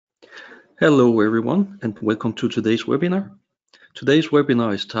Hello everyone and welcome to today's webinar. Today's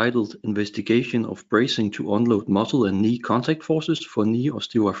webinar is titled Investigation of Bracing to Unload Muscle and Knee Contact Forces for Knee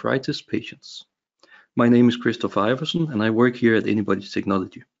Osteoarthritis Patients. My name is Christopher Iverson and I work here at Anybody's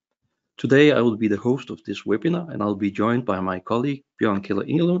Technology. Today I will be the host of this webinar and I'll be joined by my colleague Bjørn Keller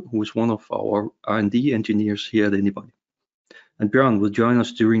Ingelund, who is one of our R&D engineers here at Anybody. And Bjørn will join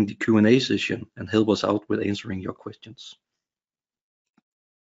us during the Q&A session and help us out with answering your questions.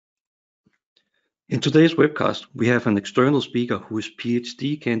 In today's webcast, we have an external speaker who is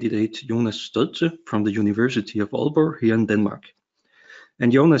PhD candidate Jonas Stolze from the University of Aalborg here in Denmark.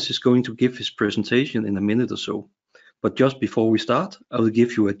 And Jonas is going to give his presentation in a minute or so. But just before we start, I will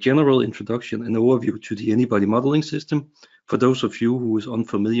give you a general introduction and overview to the Anybody modeling system for those of you who is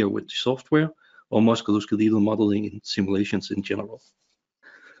unfamiliar with the software or musculoskeletal modeling in simulations in general.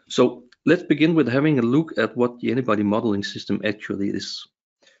 So let's begin with having a look at what the Anybody modeling system actually is.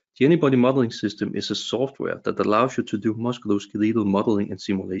 The Anybody modeling system is a software that allows you to do musculoskeletal modeling and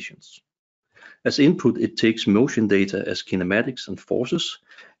simulations. As input, it takes motion data as kinematics and forces,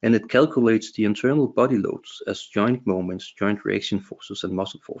 and it calculates the internal body loads as joint moments, joint reaction forces, and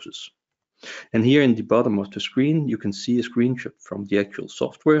muscle forces. And here in the bottom of the screen, you can see a screenshot from the actual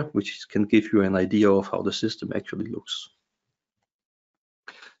software, which can give you an idea of how the system actually looks.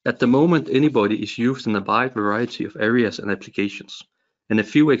 At the moment, Anybody is used in a wide variety of areas and applications. And a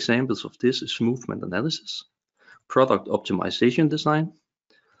few examples of this is movement analysis, product optimization design,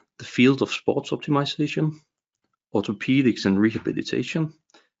 the field of sports optimization, orthopedics and rehabilitation,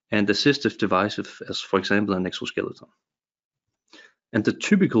 and assistive devices as, for example, an exoskeleton. And the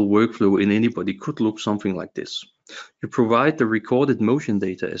typical workflow in Anybody could look something like this. You provide the recorded motion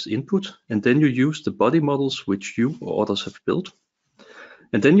data as input, and then you use the body models which you or others have built.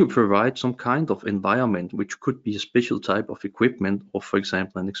 And then you provide some kind of environment, which could be a special type of equipment or, for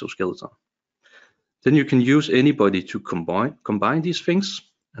example, an exoskeleton. Then you can use Anybody to combine these things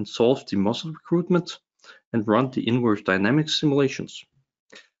and solve the muscle recruitment and run the inverse dynamics simulations.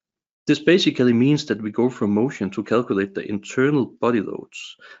 This basically means that we go from motion to calculate the internal body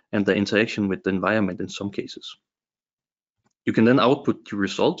loads and the interaction with the environment in some cases. You can then output the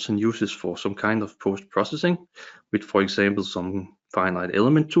results and use this for some kind of post-processing with, for example, some finite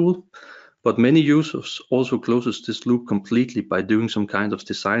element tool, but many users also closes this loop completely by doing some kind of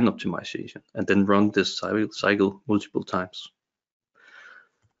design optimization and then run this cycle multiple times.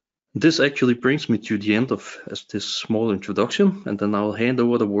 This actually brings me to the end of this small introduction, and then I'll hand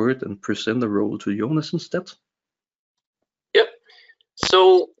over the word and present the role to Jonas instead. Yep.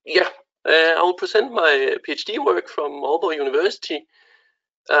 So yeah, I will present my PhD work from Aalborg University,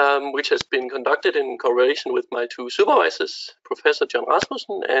 which has been conducted in collaboration with my two supervisors, Professor John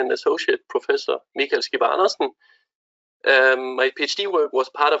Rasmussen and Associate Professor Michael Skipper-Andersen. My PhD work was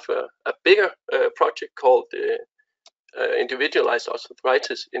part of a bigger project called Individualized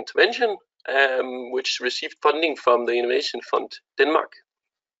Osteoarthritis Intervention, which received funding from the Innovation Fund Denmark.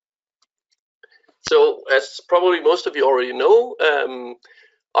 So, as probably most of you already know,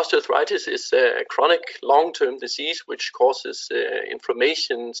 osteoarthritis is a chronic long-term disease which causes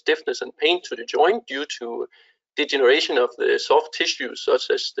inflammation, stiffness, and pain to the joint due to degeneration of the soft tissues such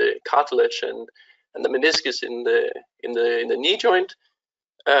as the cartilage and the meniscus in the knee joint.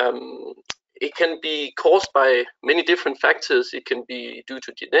 It can be caused by many different factors. It can be due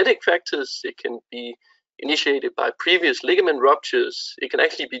to genetic factors. It can be initiated by previous ligament ruptures. It can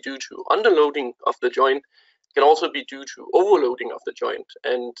actually be due to underloading of the joint. It can also be due to overloading of the joint,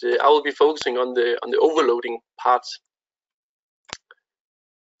 and I will be focusing on the overloading parts.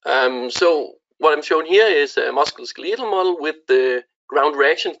 So what I'm showing here is a musculoskeletal model with the ground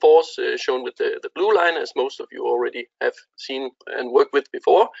reaction force shown with the blue line, as most of you already have seen and worked with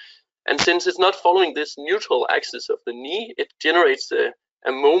before. And since it's not following this neutral axis of the knee, it generates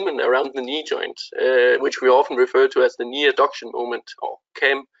a moment around the knee joint, which we often refer to as the knee adduction moment or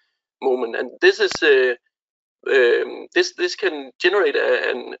CAM moment. And this is this can generate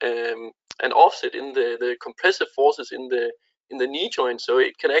an offset in the compressive forces in the knee joint, so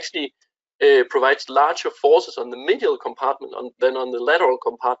it can actually provide larger forces on the medial compartment than on the lateral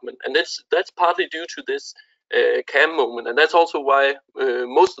compartment, and that's partly due to this CAM moment, and that's also why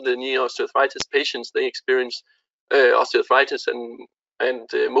most of the knee osteoarthritis patients, they experience osteoarthritis and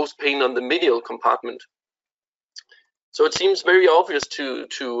most pain on the medial compartment. So it seems very obvious to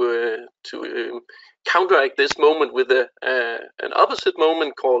counteract this moment with an opposite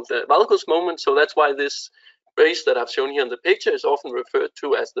moment called the valgus moment. So that's why this brace that I've shown here in the picture is often referred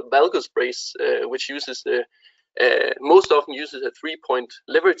to as the valgus brace, which uses most often uses a 3-point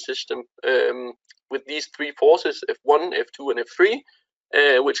leverage system with these 3 forces, F1, F2, and F3,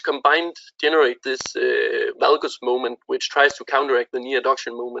 which combined generate this valgus moment, which tries to counteract the knee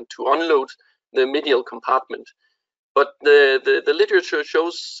adduction moment to unload the medial compartment. But the literature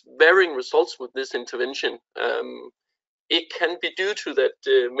shows varying results with this intervention. It can be due to that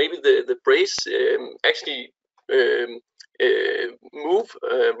maybe the brace actually move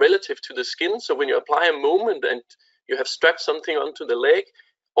relative to the skin. So when you apply a moment and you have strapped something onto the leg,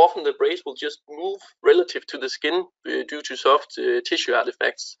 often the brace will just move relative to the skin due to soft tissue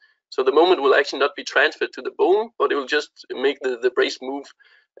artifacts. So the moment will actually not be transferred to the bone, but it will just make the brace move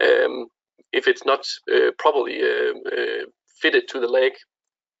if it's not properly fitted to the leg.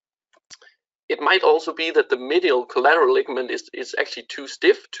 It might also be that the medial collateral ligament is actually too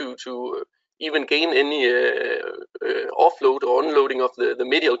stiff to even gain any offload or unloading of the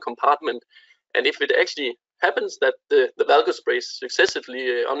medial compartment. And if it actually happens that the valgus brace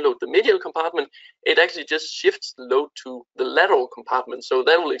successively unload the medial compartment, it actually just shifts the load to the lateral compartment. So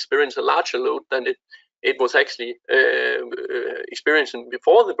that will experience a larger load than it was actually experiencing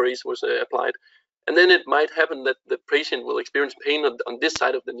before the brace was applied. And then it might happen that the patient will experience pain on this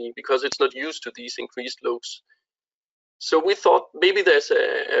side of the knee because it's not used to these increased loads. So we thought maybe there's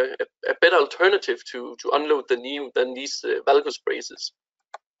a better alternative to unload the knee than these valgus braces.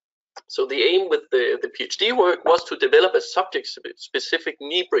 So the aim with the PhD work was to develop a subject-specific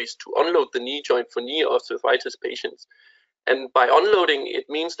knee brace to unload the knee joint for knee osteoarthritis patients. And by unloading, it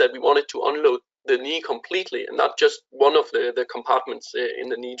means that we wanted to unload the knee completely and not just one of the compartments in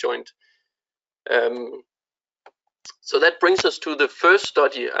the knee joint. So that brings us to the first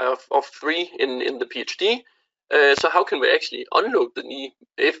study of 3 in the PhD. So how can we actually unload the knee?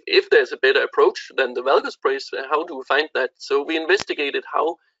 If there's a better approach than the valgus brace, how do we find that? So we investigated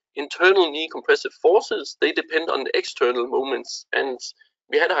how internal knee compressive forces, they depend on the external moments. And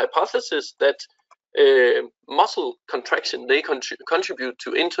we had a hypothesis that muscle contraction, they contribute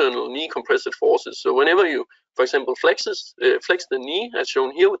to internal knee compressive forces. So whenever you, for example, flex the knee, as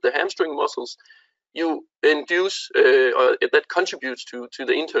shown here with the hamstring muscles, you induce, or that contributes to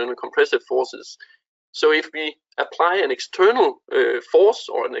the internal compressive forces. So if we apply an external force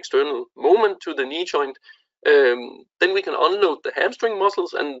or an external moment to the knee joint, then we can unload the hamstring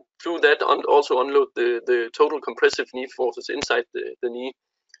muscles and through that also unload the total compressive knee forces inside the knee.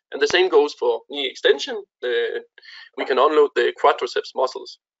 And the same goes for knee extension. We can unload the quadriceps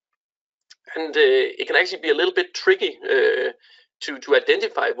muscles. And it can actually be a little bit tricky to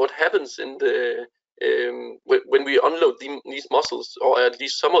identify what happens in the when we unload these muscles, or at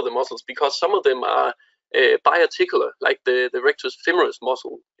least some of the muscles, because some of them are biarticular, like the rectus femoris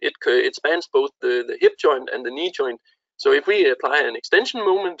muscle. It spans both the hip joint and the knee joint. So if we apply an extension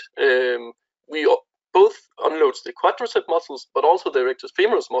moment, we both unloads the quadricep muscles, but also the rectus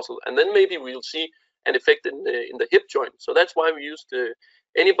femoris muscle, and then maybe we'll see an effect in the hip joint. So that's why we used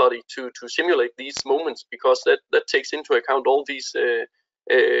anybody to simulate these moments, because that takes into account all these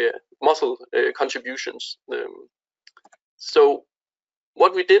muscle contributions. So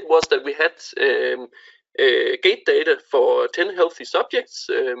what we did was that we had gait data for 10 healthy subjects,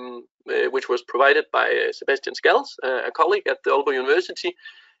 which was provided by Sebastian Scals, a colleague at the Aalborg University,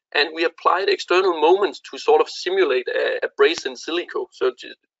 and we applied external moments to sort of simulate a brace in silico, so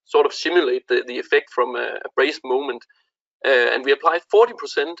to sort of simulate the effect from a brace moment. And we applied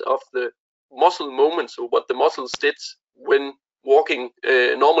 40% of the muscle moments, or what the muscles did when walking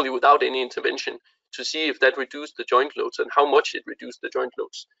normally without any intervention, to see if that reduced the joint loads and how much it reduced the joint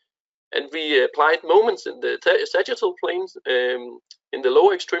loads. And we applied moments in the sagittal planes, in the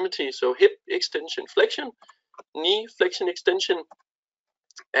lower extremity, so hip extension flexion, knee flexion extension,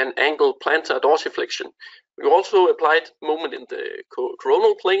 and ankle plantar dorsiflexion. We also applied moment in the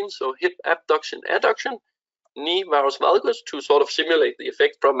coronal plane, so hip abduction adduction, knee varus valgus to sort of simulate the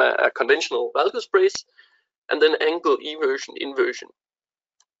effect from a conventional valgus brace, and then ankle eversion inversion.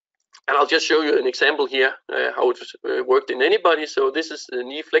 And I'll just show you an example here how it worked in anybody. So this is the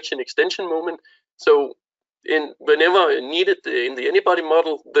knee flexion extension moment. So whenever needed in the anybody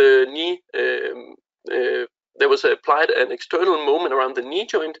model, the knee there was applied an external moment around the knee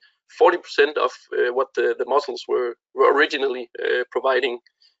joint, 40% of what the muscles were originally providing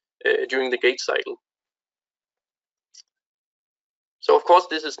during the gait cycle. So of course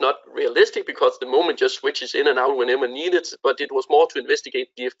this is not realistic because the moment just switches in and out whenever needed, but it was more to investigate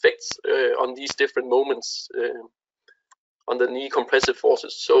the effects on these different moments on the knee compressive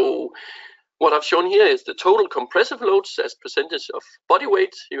forces. So what I've shown here is the total compressive loads as percentage of body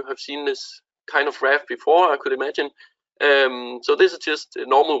weight. You have seen this kind of graph before, I could imagine. So this is just a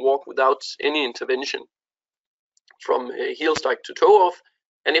normal walk without any intervention from heel strike to toe off.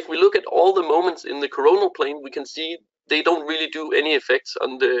 And if we look at all the moments in the coronal plane, we can see they don't really do any effects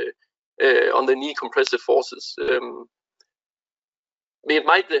on the knee compressive forces. It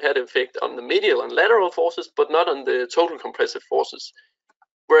might have an effect on the medial and lateral forces, but not on the total compressive forces.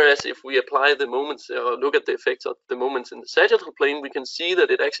 Whereas if we apply the moments or look at the effects of the moments in the sagittal plane, we can see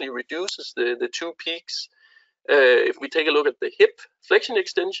that it actually reduces the two peaks. If we take a look at the hip flexion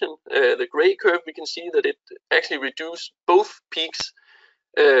extension, the gray curve, we can see that it actually reduced both peaks.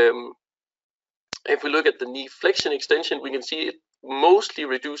 If we look at the knee flexion extension, we can see it mostly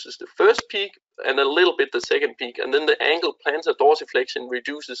reduces the first peak and a little bit the second peak, and then the ankle plantar dorsiflexion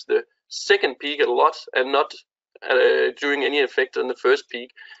reduces the second peak a lot and not during any effect on the first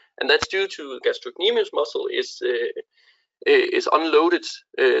peak. And that's due to gastrocnemius muscle is unloaded.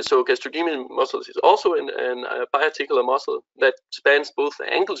 So gastrocnemius muscle is also a biarticular muscle that spans both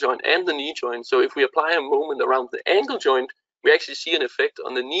the ankle joint and the knee joint. So if we apply a moment around the ankle joint, we actually see an effect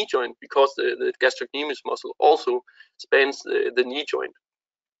on the knee joint because the gastrocnemius muscle also spans the knee joint.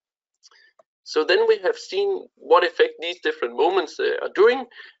 So then we have seen what effect these different moments are doing.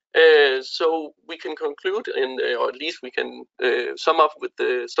 So we can conclude, or at least we can sum up with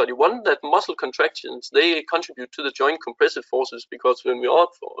the study 1, that muscle contractions, they contribute to the joint compressive forces, because when we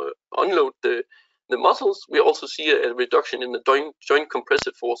unload the muscles, we also see a reduction in the joint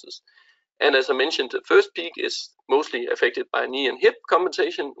compressive forces. And as I mentioned, the first peak is mostly affected by knee and hip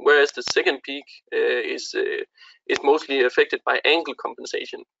compensation, whereas the second peak is mostly affected by ankle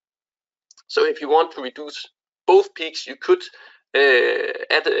compensation. So if you want to reduce both peaks, you could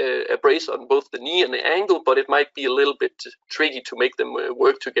add a brace on both the knee and the ankle, but it might be a little bit tricky to make them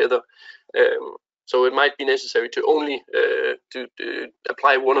work together. So it might be necessary to only to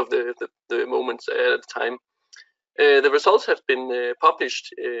apply one of the moments at a time. The results have been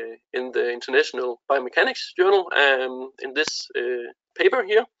published in the International Biomechanics Journal in this paper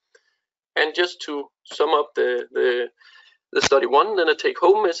here. And just to sum up the study 1, then a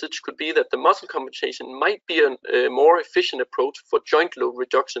take-home message could be that the muscle compensation might be a more efficient approach for joint load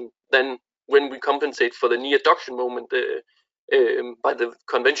reduction than when we compensate for the knee adduction moment by the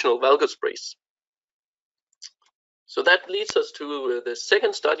conventional valgus brace. So that leads us to the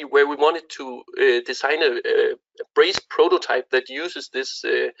second study, where we wanted to design a brace prototype that uses this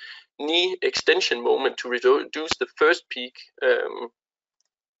knee extension moment to reduce the first peak.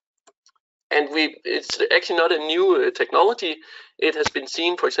 And it's actually not a new technology. It has been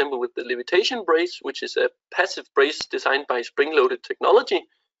seen, for example, with the levitation brace, which is a passive brace designed by spring-loaded technology.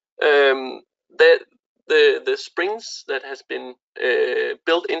 The springs that has been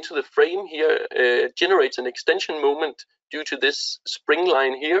built into the frame here generates an extension moment due to this spring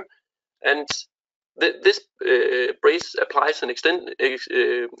line here, and this brace applies an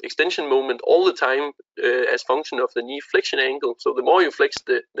extension moment all the time as function of the knee flexion angle. So the more you flex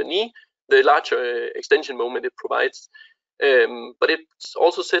the knee, the larger extension moment it provides. But it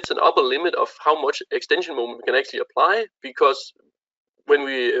also sets an upper limit of how much extension moment we can actually apply, because when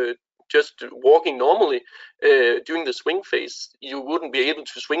we just walking normally during the swing phase, you wouldn't be able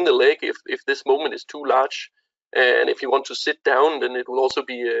to swing the leg if this moment is too large. And if you want to sit down, then it will also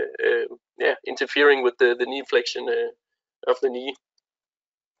be interfering with the knee flexion of the knee.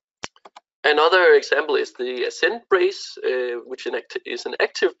 Another example is the Ascent brace, which is an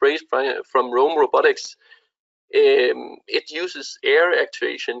active brace from Roam Robotics. It uses air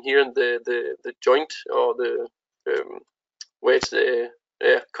actuation here in the joint, or the where it's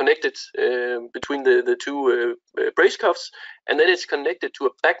connected between the two brace cuffs, and then it's connected to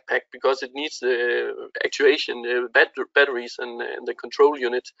a backpack because it needs the actuation batteries and the control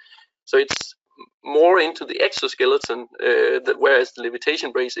unit. So it's more into the exoskeleton, whereas the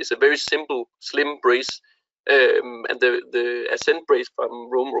levitation brace is a very simple, slim brace. And the Ascent brace from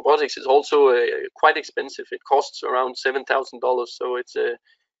Roam Robotics is also quite expensive. It costs around $7,000, so it's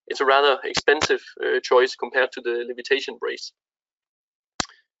a rather expensive choice compared to the levitation brace.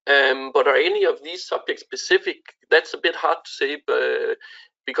 But are any of these subject specific? That's a bit hard to say,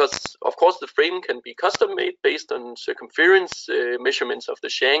 because of course the frame can be custom made based on circumference measurements of the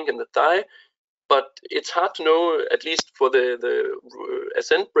shank and the thigh. But it's hard to know, at least for the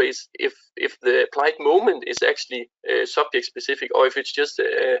Ascent brace, if the applied moment is actually subject specific, or if it's just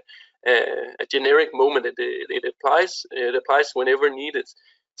a generic moment that it applies whenever needed.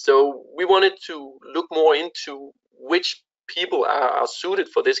 So we wanted to look more into which people are suited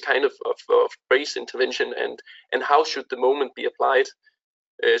for this kind of brace intervention, and how should the moment be applied,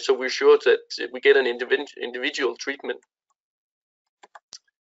 so we're sure that we get an individual treatment.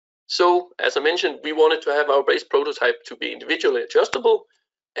 So, as I mentioned, we wanted to have our brace prototype to be individually adjustable,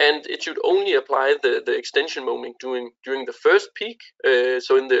 and it should only apply the extension moment during the first peak,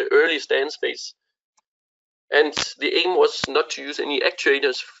 so in the early stance phase. And the aim was not to use any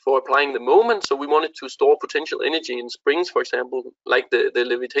actuators for applying the moment, so we wanted to store potential energy in springs, for example, like the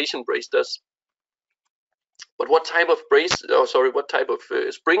levitation brace does. But what type of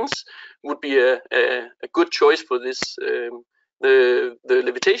springs would be a good choice for this? The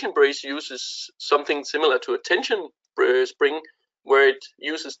levitation brace uses something similar to a tension spring, where it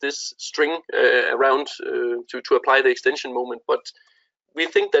uses this string around to apply the extension moment. But we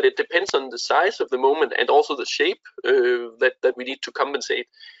think that it depends on the size of the moment and also the shape that we need to compensate.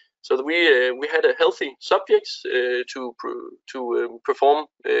 So we had a healthy subjects to perform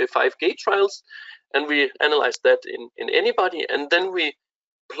 5 gait trials, and we analyzed that in anybody, and then we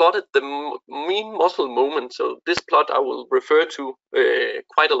plotted the mean muscle moment. So this plot I will refer to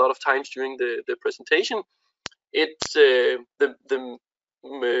quite a lot of times during the presentation. It's the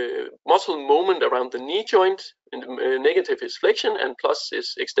muscle moment around the knee joint, and negative is flexion and plus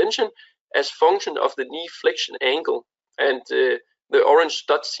is extension, as function of the knee flexion angle. And the orange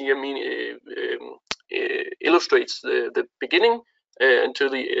dots here illustrates the beginning until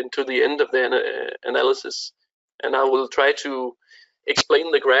the end of the analysis. And I will try to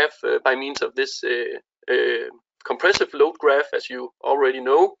explain the graph by means of this compressive load graph, as you already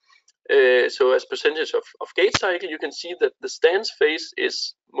know. So as percentage of gait cycle, you can see that the stance phase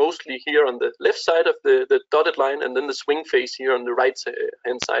is mostly here on the left side of the dotted line, and then the swing phase here on the right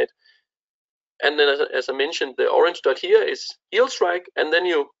hand side. And then, as I mentioned, the orange dot here is heel strike, and then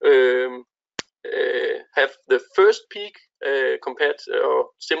you have the first peak compared or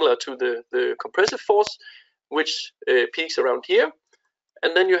similar to the compressive force, which peaks around here.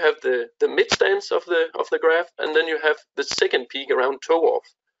 And then you have the mid stance of the graph, and then you have the second peak around toe off.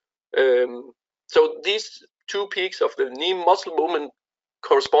 So these 2 peaks of the knee muscle moment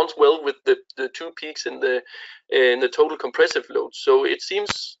corresponds well with the 2 peaks in the total compressive load. So it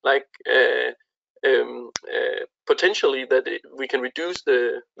seems like potentially that we can reduce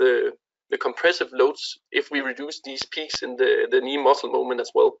the compressive loads if we reduce these peaks in the knee muscle moment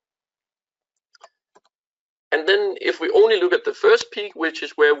as well. And then if we only look at the first peak, which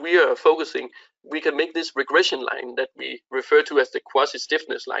is where we are focusing, we can make this regression line that we refer to as the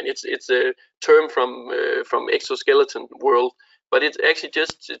quasi-stiffness line. It's a term from exoskeleton world, but it's actually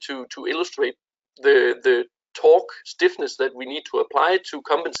just to illustrate the torque stiffness that we need to apply to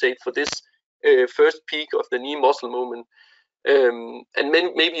compensate for this first peak of the knee muscle moment. And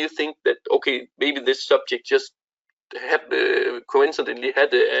maybe you think that, okay, maybe this subject just had coincidentally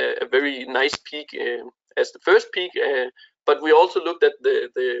had a very nice peak as the first peak, but we also looked at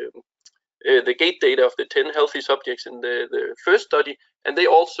the gait data of the 10 healthy subjects in the first study, and they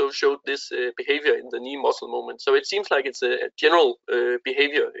also showed this behavior in the knee muscle moment. So it seems like it's a general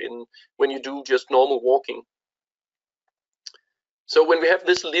behavior when you do just normal walking. So when we have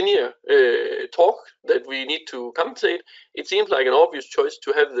this linear torque that we need to compensate, it seems like an obvious choice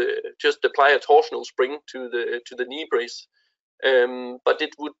to have just apply a torsional spring to the knee brace. But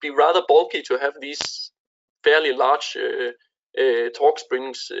it would be rather bulky to have these fairly large torque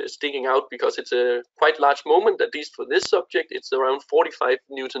springs sticking out, because it's a quite large moment. At least for this subject, it's around 45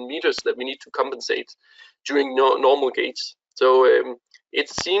 Newton meters that we need to compensate during normal gaits. So it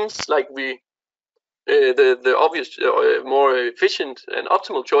seems like the obvious, more efficient and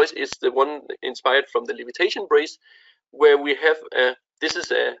optimal choice is the one inspired from the levitation brace, where we have this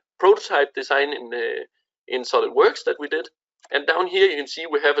is a prototype design in SolidWorks that we did, and down here you can see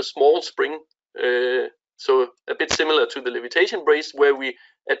we have a small spring, so a bit similar to the levitation brace, where we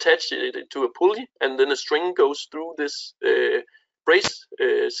attach it to a pulley, and then a string goes through this brace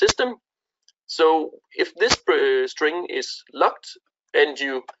system. So if this string is locked, and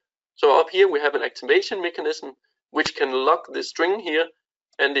so up here we have an activation mechanism which can lock the string here,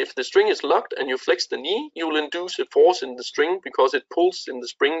 and if the string is locked and you flex the knee, you will induce a force in the string because it pulls in the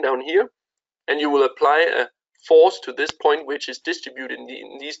spring down here, and you will apply a force to this point which is distributed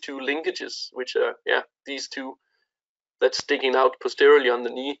in these 2 linkages, which are these 2 that's sticking out posteriorly on the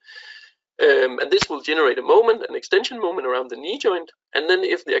knee. And this will generate a moment, an extension moment around the knee joint. And then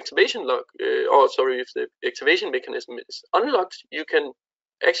if the activation if the activation mechanism is unlocked, you can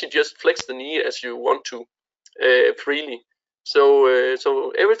actually just flex the knee as you want to freely.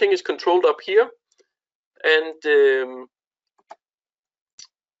 So everything is controlled up here, and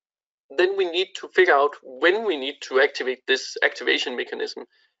then we need to figure out when we need to activate this activation mechanism.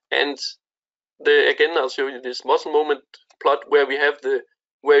 And again, I'll show you this muscle moment plot where we have the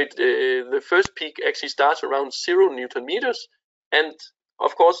first peak actually starts around 0 Newton meters, and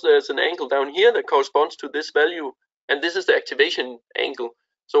of course there's an angle down here that corresponds to this value, and this is the activation angle.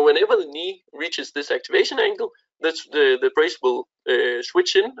 So whenever the knee reaches this activation angle, the brace will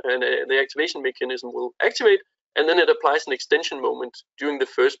switch in, and the activation mechanism will activate, and then it applies an extension moment during the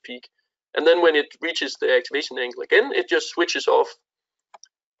first peak. And then when it reaches the activation angle again, it just switches off,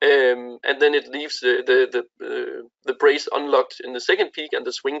 and then it leaves the brace unlocked in the second peak and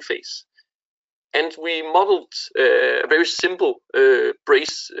the swing phase. And we modeled a very simple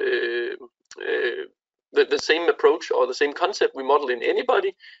brace, the same approach or the same concept we modeled in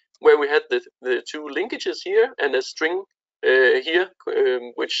anybody, where we had the two linkages here and a string here,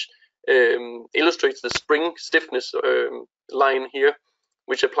 which illustrates the spring stiffness line here,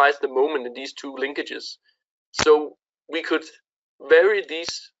 which applies the moment in these two linkages. So we could vary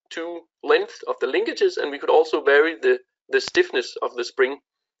these two lengths of the linkages, and we could also vary the stiffness of the spring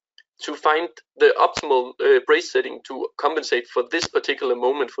to find the optimal brace setting to compensate for this particular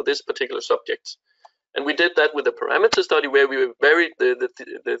moment for this particular subject. And we did that with a parameter study where we varied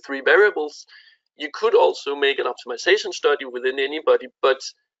the three variables. You could also make an optimization study within anybody, but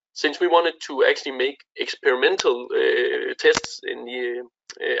since we wanted to actually make experimental tests in the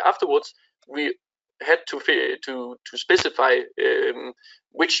afterwards, we had to specify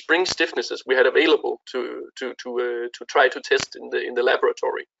which spring stiffnesses we had available to try to test in the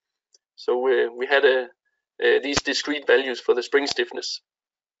laboratory. So we had these discrete values for the spring stiffness.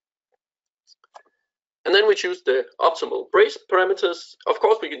 And then we choose the optimal brace parameters. Of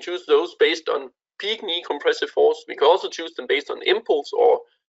course, we can choose those based on peak knee compressive force. We can also choose them based on impulse or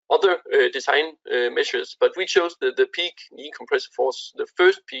other design measures, but we chose the peak knee compressive force, the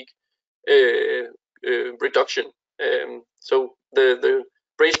first peak reduction. So the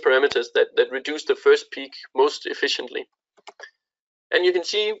brace parameters that reduce the first peak most efficiently. And you can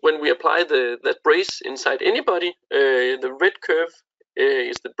see when we apply that brace inside anybody, the red curve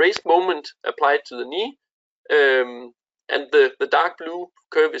is the brace moment applied to the knee, and the dark blue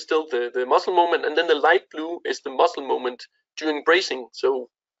curve is still the muscle moment, and then the light blue is the muscle moment during bracing. So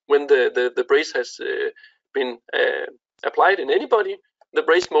when the brace has been applied in anybody, the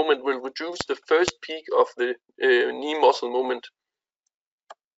brace moment will reduce the first peak of the knee muscle moment.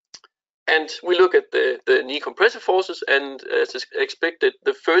 And we look at the knee compressive forces, and as expected,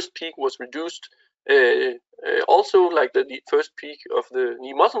 the first peak was reduced also like the first peak of the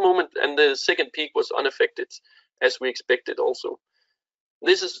knee muscle moment, and the second peak was unaffected as we expected also.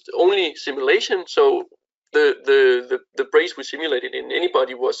 This is only simulation, so the brace we simulated in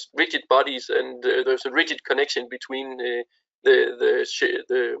anybody was rigid bodies, and there's a rigid connection between the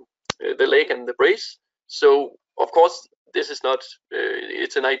leg and the brace. So of course this is not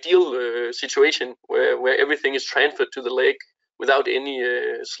it's an ideal situation where everything is transferred to the leg without any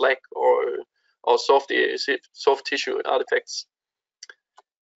slack or soft tissue artifacts.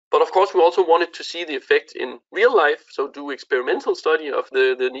 But of course we also wanted to see the effect in real life, so do experimental study of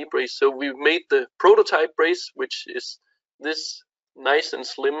the knee brace. So we made the prototype brace, which is this nice and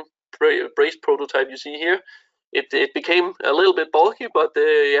slim brace prototype you see here. It became a little bit bulky, but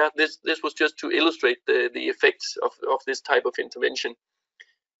yeah, this was just to illustrate the effects of this type of intervention.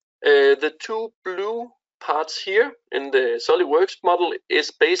 The two blue parts here in the SolidWorks model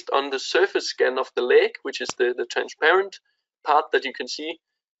is based on the surface scan of the leg, which is the transparent part that you can see,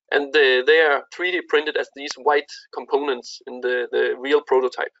 and they are 3D printed as these white components in the real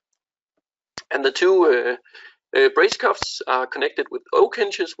prototype. And the two brace cuffs are connected with oak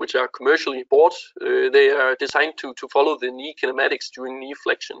hinges, which are commercially bought. They are designed to follow the knee kinematics during knee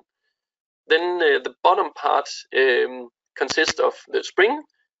flexion. Then the bottom part consists of the spring,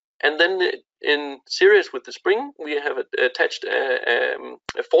 and then in series with the spring, we have attached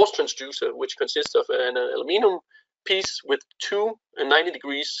a force transducer, which consists of an aluminum piece with two 90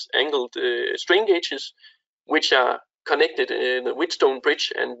 degrees angled strain gauges, which are connected in a Wheatstone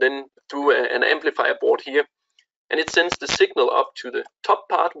bridge and then through an amplifier board here. And it sends the signal up to the top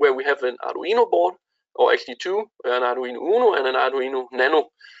part where we have an Arduino board, or actually two, an Arduino Uno and an Arduino Nano.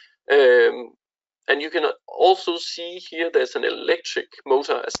 And you can also see here there's an electric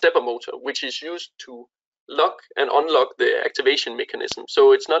motor, a stepper motor, which is used to lock and unlock the activation mechanism.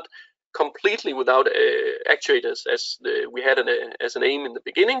 So it's not completely without actuators as we had as an aim in the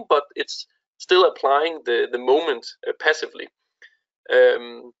beginning, but it's still applying the moment passively.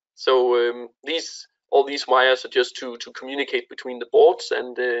 All these wires are just to communicate between the boards,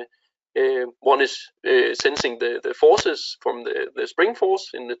 and one is sensing the forces from the spring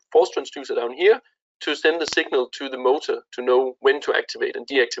force in the force transducer down here to send the signal to the motor to know when to activate and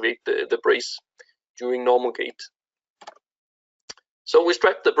deactivate the brace during normal gait. So we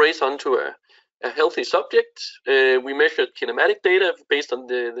strapped the brace onto a healthy subject. We measured kinematic data based on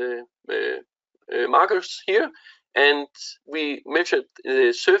the markers here, and we measured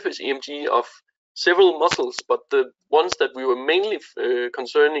the surface EMG of several muscles, but the ones that we were mainly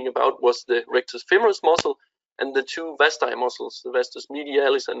concerning about was the rectus femoris muscle and the two vasti muscles, the vastus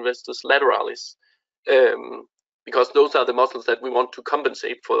medialis and vastus lateralis, because those are the muscles that we want to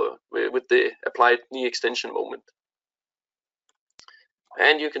compensate for with the applied knee extension moment.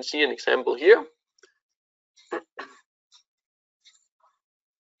 And you can see an example here.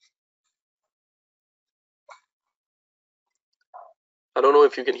 I don't know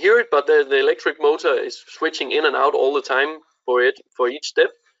if you can hear it, but the electric motor is switching in and out all the time for each step.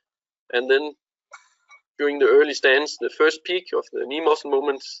 And then during the early stance, the first peak of the knee muscle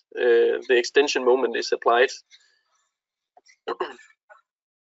moment, the extension moment is applied.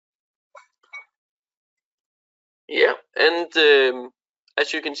 Yeah, and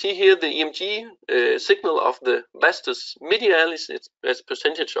as you can see here, the EMG signal of the vastus medialis is as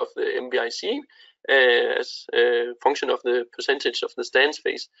percentage of the MBIC, as a function of the percentage of the stance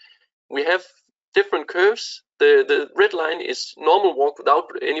phase. We have different curves. The red line is normal walk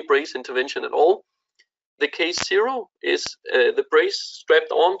without any brace intervention at all. The case 0 is the brace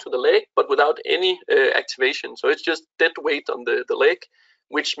strapped onto the leg, but without any activation. So it's just dead weight on the leg,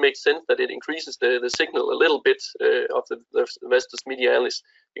 which makes sense that it increases the signal a little bit of the vastus medialis,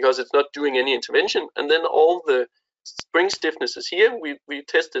 because it's not doing any intervention. And then all the spring stiffnesses here, we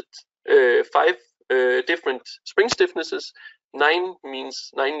tested 5 different spring stiffnesses. 9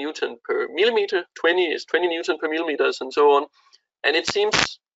 means 9 Newton per millimeter, 20 is 20 Newton per millimeters, and so on. And it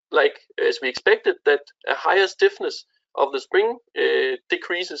seems like, as we expected, that a higher stiffness of the spring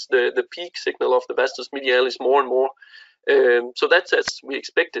decreases the peak signal of the vastus medialis more and more. So that's as we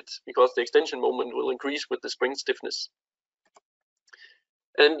expected, because the extension moment will increase with the spring stiffness.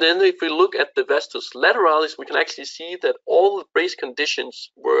 And then if we look at the vastus lateralis, we can actually see that all the brace conditions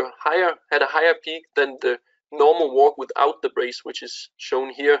were higher, had a higher peak than the normal walk without the brace, which is shown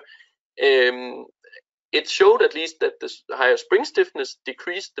here. It showed at least that the higher spring stiffness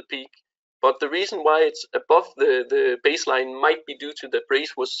decreased the peak, but the reason why it's above the baseline might be due to the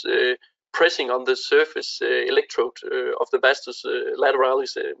brace was pressing on the surface electrode of the vastus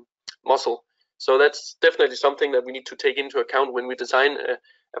lateralis muscle. So that's definitely something that we need to take into account when we design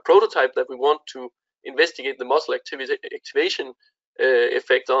a prototype that we want to investigate the muscle activation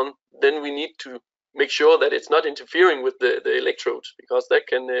effect on. Then we need to make sure that it's not interfering with the electrodes, because that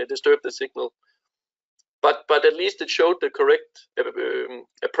can disturb the signal. But at least it showed the correct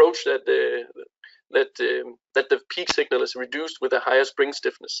approach, that the peak signal is reduced with a higher spring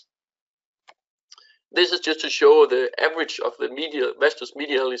stiffness. This is just to show the average of the vastus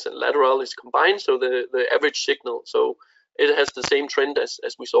medialis and lateralis combined, so the average signal. So it has the same trend as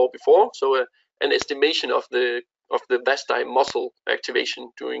we saw before. So an estimation of the vasti muscle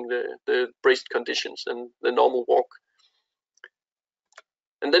activation during the braced conditions and the normal walk.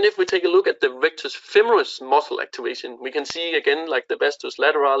 And then if we take a look at the rectus femoris muscle activation, we can see again, like the vastus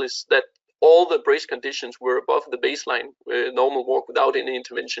lateralis, that all the brace conditions were above the baseline normal walk without any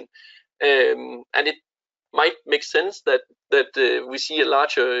intervention. And it might make sense that we see a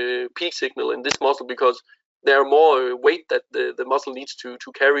larger peak signal in this muscle, because there are more weight that the muscle needs to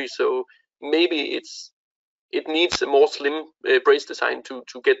carry. So maybe it needs a more slim brace design to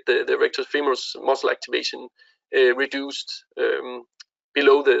get the rectus femoris muscle activation reduced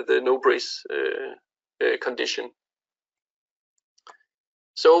below the no brace condition.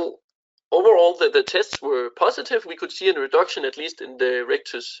 So overall, the tests were positive. We could see a reduction, at least in the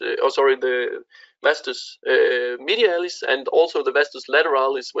the vastus medialis and also the vastus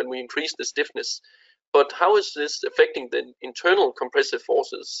lateralis when we increased the stiffness. But how is this affecting the internal compressive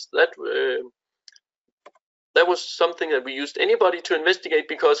forces? That was something that we used anybody to investigate,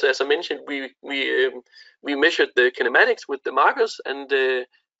 because, as I mentioned, we measured the kinematics with the markers, and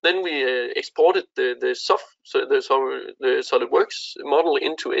then we exported the SolidWorks model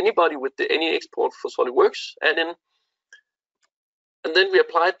into anybody with any export for SolidWorks add-in. And then we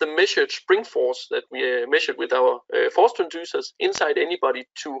applied the measured spring force that we measured with our force transducers inside anybody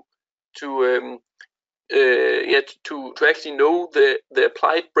to actually know the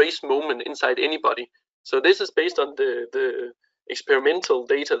applied brace moment inside anybody. So this is based on the experimental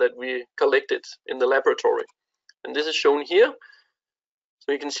data that we collected in the laboratory, and this is shown here.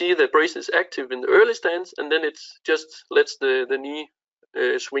 So you can see the brace is active in the early stance, and then it just lets the knee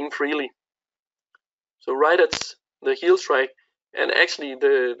swing freely. So right at the heel strike, and actually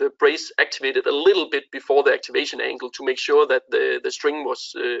the brace activated a little bit before the activation angle to make sure that the string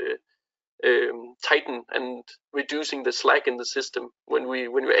was tightened and reducing the slack in the system when we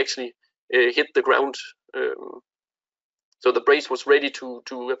actually hit the ground. So the brace was ready to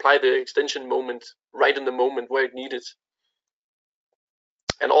apply the extension moment right in the moment where it needed.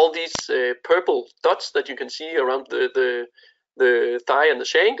 And all these purple dots that you can see around the thigh and the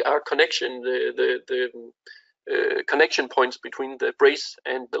shank are connection connection points between the brace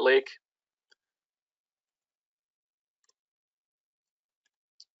and the leg.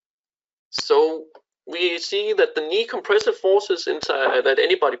 So we see that the knee compressive forces that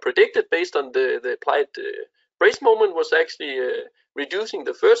anybody predicted based on the applied brace moment was actually reducing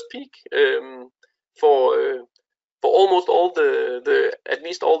the first peak for almost all at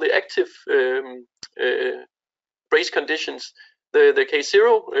least all the active brace conditions. The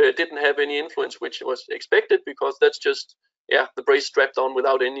K0 didn't have any influence, which was expected because that's just the brace strapped on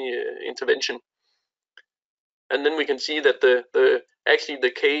without any intervention. And then we can see that actually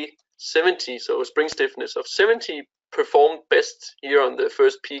the K70, so a spring stiffness of 70, performed best here on the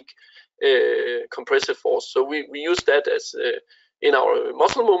first peak compressive force. So we use that as in our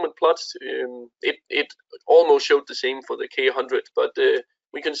muscle moment plots. It almost showed the same for the K100, but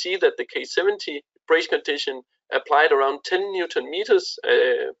we can see that the K70 brace condition applied around 10 Newton meters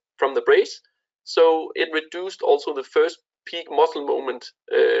from the brace. So it reduced also the first peak muscle moment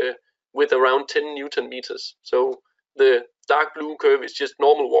with around 10 Newton meters. So the dark blue curve is just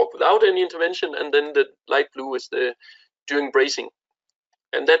normal walk without any intervention, and then the light blue is during bracing.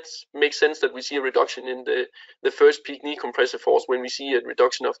 And that makes sense that we see a reduction in the first peak knee compressive force when we see a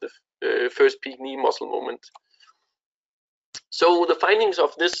reduction of the first peak knee muscle moment. So the findings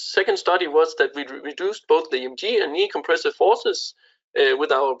of this second study was that we reduced both the EMG and knee compressive forces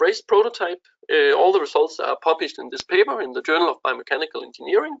with our brace prototype. All the results are published in this paper in the Journal of Biomechanical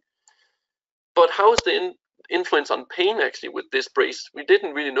Engineering. But how is the influence on pain actually with this brace? We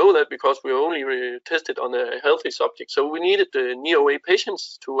didn't really know that because we only tested on a healthy subject. So we needed the knee OA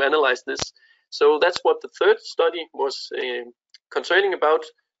patients to analyze this. So that's what the third study was concerning about.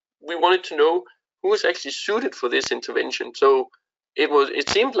 We wanted to know who is actually suited for this intervention. So it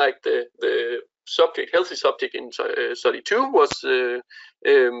seemed like the healthy subject in study 2 was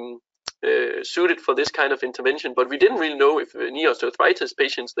suited for this kind of intervention, but we didn't really know if knee osteoarthritis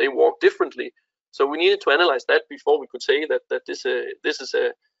patients, they walk differently. So we needed to analyze that before we could say that this is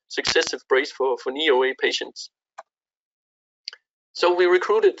a successive brace for knee OA patients. So we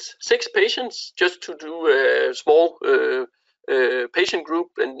recruited 6 patients just to do a small patient group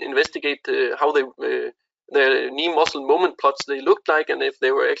and investigate how their knee muscle moment plots they looked like, and if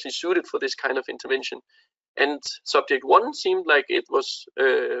they were actually suited for this kind of intervention. And subject 1 seemed like it was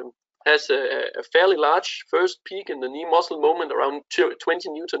has a fairly large first peak in the knee muscle moment, around 20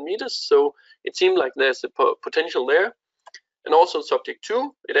 Newton meters. So it seemed like there's a potential there. And also subject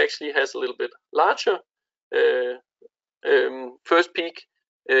 2, it actually has a little bit larger first peak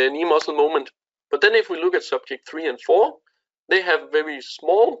knee muscle moment. But then if we look at subject 3 and 4, they have very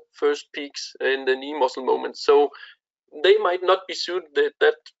small first peaks in the knee muscle moment. So they might not be suited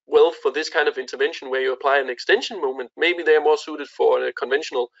that well for this kind of intervention where you apply an extension moment. Maybe they're more suited for a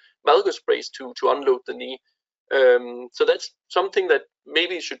conventional valgus brace to unload the knee. So that's something that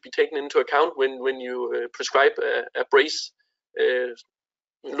maybe should be taken into account when you prescribe a brace.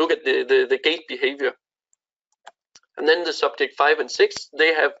 Look at the gait behavior. And then the subject 5 and 6,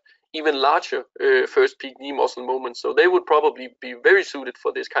 they have even larger first peak knee muscle moments. So they would probably be very suited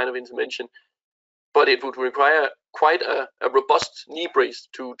for this kind of intervention. But it would require quite a robust knee brace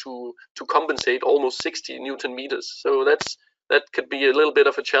to compensate almost 60 Newton meters. So that could be a little bit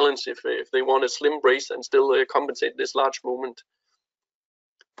of a challenge if they want a slim brace and still compensate this large movement.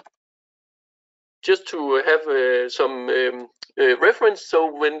 Just to have some reference, so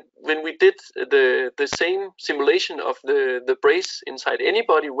when we did the same simulation of the brace inside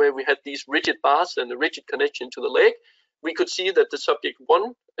anybody where we had these rigid bars and a rigid connection to the leg, we could see that the subject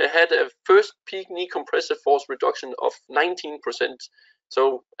 1 had a first peak knee compressive force reduction of 19%.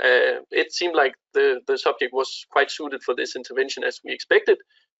 So it seemed like the subject was quite suited for this intervention as we expected.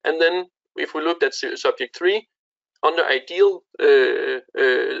 And then if we looked at subject 3, under ideal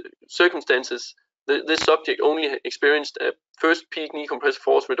circumstances, this subject only experienced a first peak knee compressive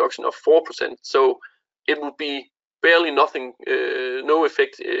force reduction of 4%. So it would be barely nothing, no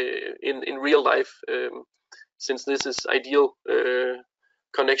effect in real life, since this is ideal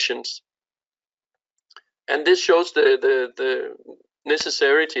connections. And this shows the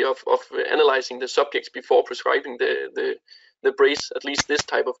necessity of analyzing the subjects before prescribing the brace, at least this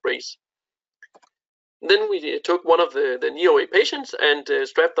type of brace. Then we took one of the knee OA patients and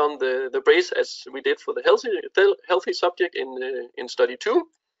strapped on the brace as we did for the healthy subject in study 2.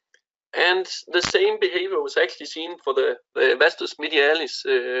 And the same behavior was actually seen for the vastus medialis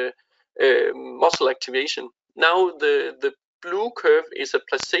muscle activation. now the blue curve is a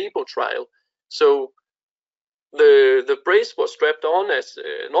placebo trial. So the brace was strapped on as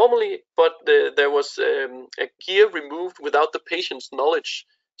normally, but there was a gear removed without the patient's knowledge.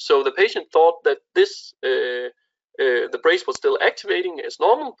 So the patient thought that the brace was still activating as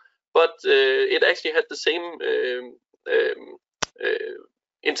normal, but it actually had the same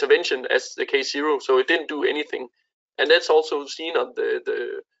intervention as the K0, so it didn't do anything. And that's also seen on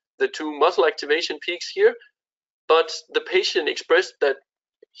the two muscle activation peaks here. But the patient expressed that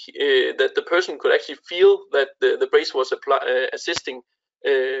that the person could actually feel that the brace was assisting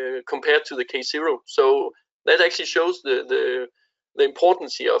compared to the K0. So that actually shows the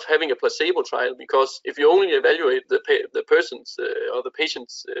importance here of having a placebo trial, because if you only evaluate the person's or the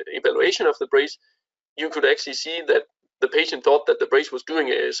patient's evaluation of the brace, you could actually see that the patient thought that the brace was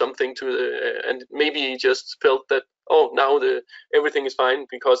doing something to and maybe he just felt that, oh, now everything is fine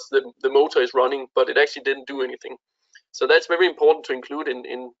because the motor is running, but it actually didn't do anything. So that's very important to include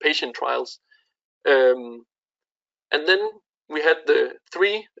in patient trials. And then we had the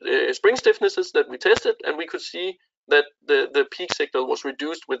 3 spring stiffnesses that we tested, and we could see that the peak signal was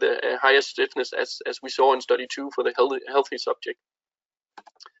reduced with a higher stiffness as we saw in study 2 for the healthy subject.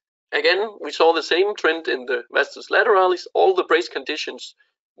 Again, we saw the same trend in the vastus lateralis. All the brace conditions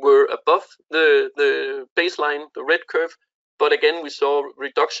were above the baseline, the red curve, but again, we saw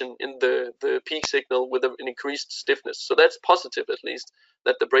reduction in the peak signal with an increased stiffness. So that's positive, at least,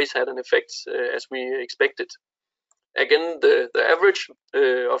 that the brace had an effect as we expected. Again, the average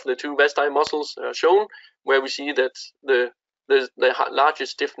of the 2 vasti muscles are shown, where we see that the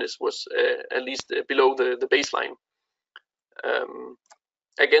largest stiffness was at least below the baseline.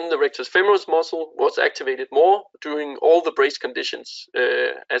 Again, the rectus femoris muscle was activated more during all the brace conditions,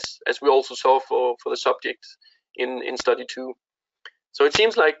 as we also saw for the subject in study 2. So it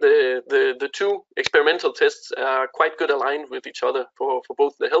seems like the 2 experimental tests are quite good aligned with each other for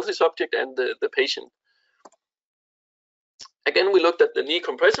both the healthy subject and the patient. Again, we looked at the knee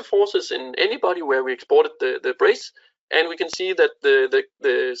compressive forces in anybody where we exported the brace, and we can see that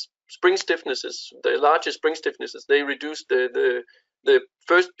the spring stiffnesses, the largest spring stiffnesses, they reduced the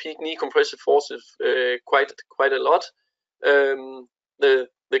first peak knee compressive forces quite a lot.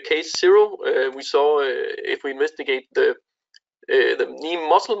 The case 0, we saw if we investigate the knee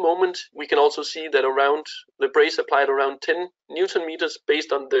muscle moment, we can also see that around the brace applied around 10 Newton meters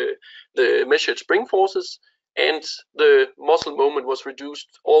based on the measured spring forces, and the muscle moment was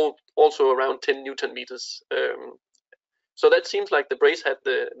reduced also around 10 Newton meters. So that seems like the brace had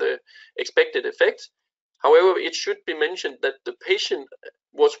the expected effect. However, it should be mentioned that the patient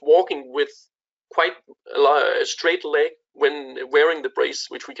was walking with quite a straight leg when wearing the brace,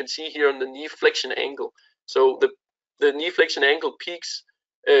 which we can see here on the knee flexion angle. So the knee flexion angle peaks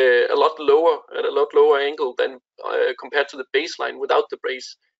at a lot lower angle than compared to the baseline without the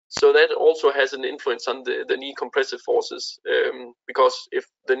brace. So that also has an influence on the knee compressive forces, because if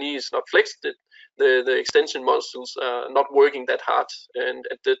the knee is not flexed, the extension muscles are not working that hard, and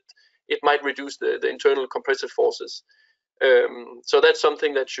it might reduce the internal compressive forces. So that's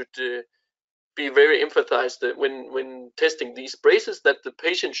something that should be very emphasized when testing these braces, that the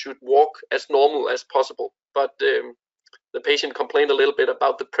patient should walk as normal as possible. But the patient complained a little bit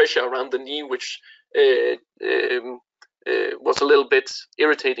about the pressure around the knee, which was a little bit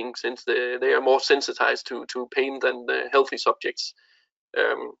irritating, since they are more sensitized to pain than the healthy subjects.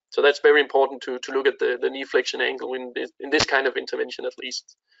 So that's very important to look at the knee flexion angle in this kind of intervention, at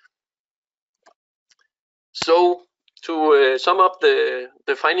least. So to sum up the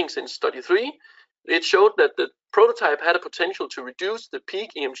findings in study 3, it showed that the prototype had a potential to reduce the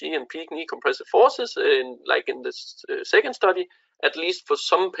peak EMG and peak knee compressive forces, like in this second study, at least for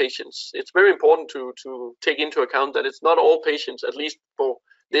some patients. It's very important to take into account that it's not all patients, at least for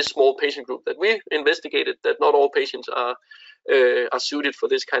this small patient group that we investigated, that not all patients are suited for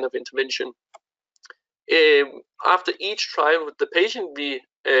this kind of intervention. After each trial with the patient, we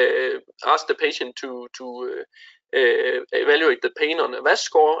asked the patient to evaluate the pain on a VAS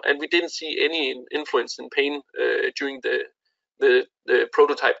score, and we didn't see any influence in pain during the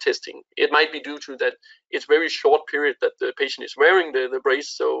prototype testing. It might be due to that it's very short period that the patient is wearing the brace,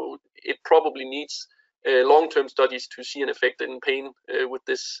 so it probably needs long-term studies to see an effect in pain with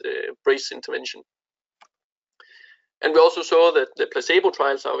this brace intervention. And we also saw that the placebo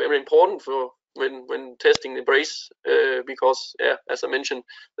trials are very important for when testing the brace, because, as I mentioned,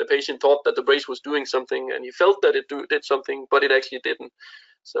 the patient thought that the brace was doing something, and he felt that it did something, but it actually didn't.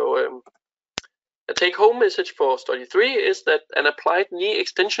 So a take-home message for study 3 is that an applied knee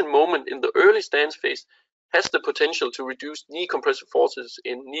extension moment in the early stance phase has the potential to reduce knee compressive forces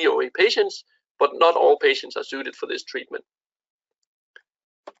in knee OA patients, but not all patients are suited for this treatment.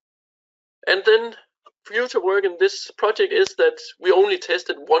 And then future work in this project is that we only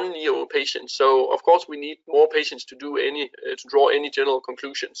tested one neo patient, so of course we need more patients to do to draw any general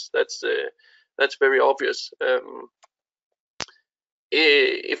conclusions. That's very obvious.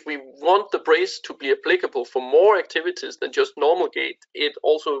 If we want the brace to be applicable for more activities than just normal gait, it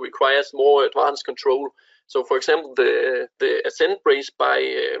also requires more advanced control. So, for example, the Ascent brace by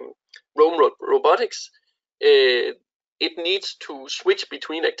Roam Robotics, it needs to switch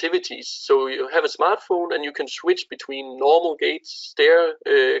between activities. So you have a smartphone and you can switch between normal gait, stair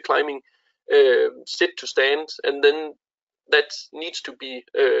climbing, sit to stand, and then that needs to be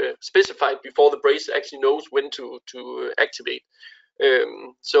specified before the brace actually knows when to activate.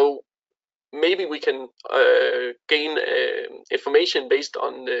 So maybe we can gain information based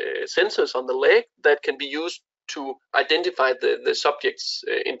on sensors on the leg that can be used to identify the subject's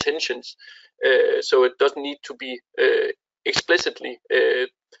intentions. So it doesn't need to be explicitly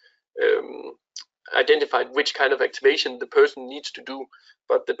identified which kind of activation the person needs to do,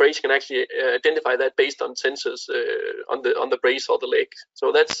 but the brace can actually identify that based on sensors on the brace or the leg.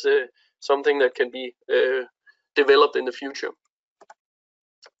 So that's something that can be developed in the future.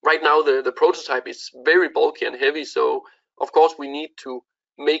 Right now the prototype is very bulky and heavy, so of course we need to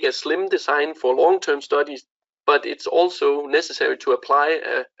make a slim design for long-term studies, but it's also necessary to apply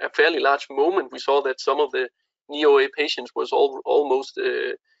a fairly large moment. We saw that some of the Neo-A patients was almost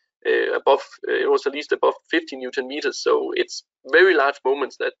above, it was at least above 50 Newton meters, so it's very large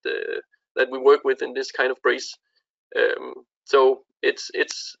moments that we work with in this kind of brace. So it's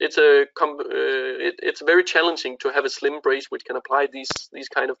very challenging to have a slim brace which can apply these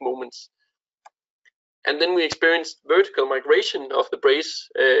kind of moments. And then we experienced vertical migration of the brace.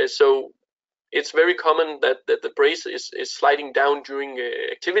 So it's very common that the brace is sliding down during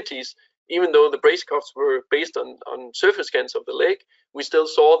activities. Even though the brace cuffs were based on surface scans of the leg, we still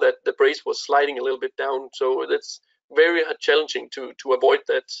saw that the brace was sliding a little bit down. So that's very challenging to avoid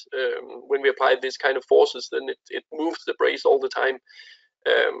that. When we apply this kind of forces, then it moves the brace all the time.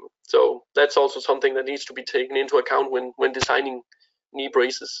 So that's also something that needs to be taken into account when designing knee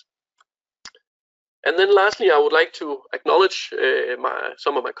braces. And then lastly, I would like to acknowledge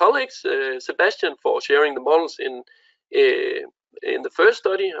some of my colleagues, Sebastian, for sharing the models in the first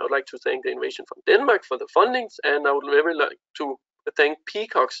study. I would like to thank the Innovation from Denmark for the fundings, and I would very like to thank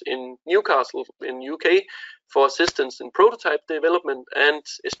Peacocks in Newcastle in UK for assistance in prototype development, and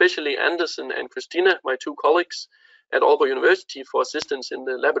especially Anderson and Christina, my two colleagues at Aalborg University, for assistance in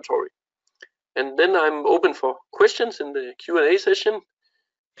the laboratory. And then I'm open for questions in the Q&A session.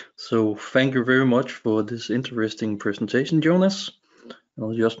 So thank you very much for this interesting presentation, Jonas.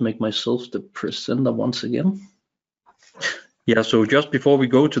 I'll just make myself the presenter once again. Yeah, so just before we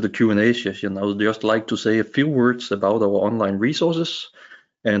go to the Q&A session, I would just like to say a few words about our online resources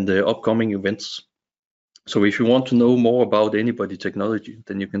and the upcoming events. So if you want to know more about Anybody Technology,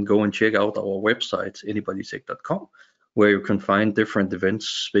 then you can go and check out our website, anybodytech.com, where you can find different events,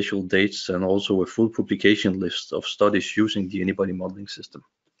 special dates, and also a full publication list of studies using the Anybody modeling system.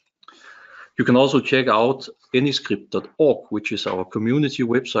 You can also check out anyscript.org, which is our community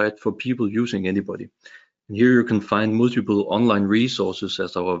website for people using Anybody. And here you can find multiple online resources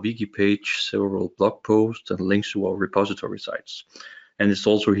as our wiki page, several blog posts, and links to our repository sites. And it's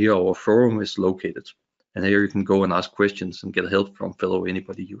also here our forum is located. And here you can go and ask questions and get help from fellow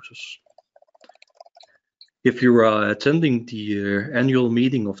Anybody users. If you are attending the annual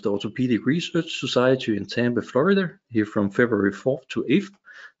meeting of the Orthopedic Research Society in Tampa, Florida, here from February 4th to 8th,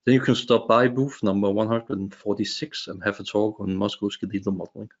 then you can stop by booth number 146 and have a talk on musculoskeletal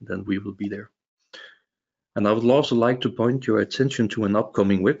modeling. Then we will be there. And I would also like to point your attention to an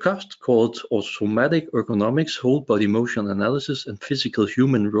upcoming webcast called Automatic Ergonomics, Whole Body Motion Analysis and Physical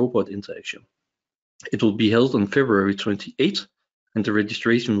Human-Robot Interaction. It will be held on February 28th, and the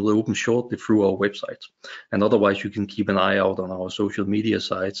registration will open shortly through our website. And otherwise, you can keep an eye out on our social media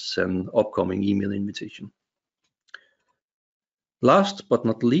sites and upcoming email invitation. Last but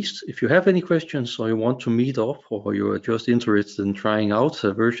not least, if you have any questions or you want to meet up or you are just interested in trying out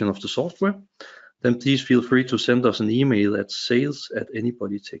a version of the software, then please feel free to send us an email at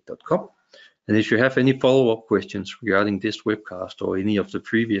sales@anybodytech.com. And if you have any follow-up questions regarding this webcast or any of the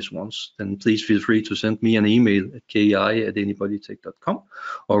previous ones, then please feel free to send me an email at ki@anybodytech.com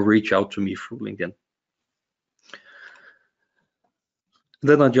or reach out to me through LinkedIn.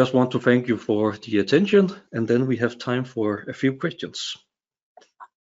 Then I just want to thank you for the attention, and then we have time for a few questions.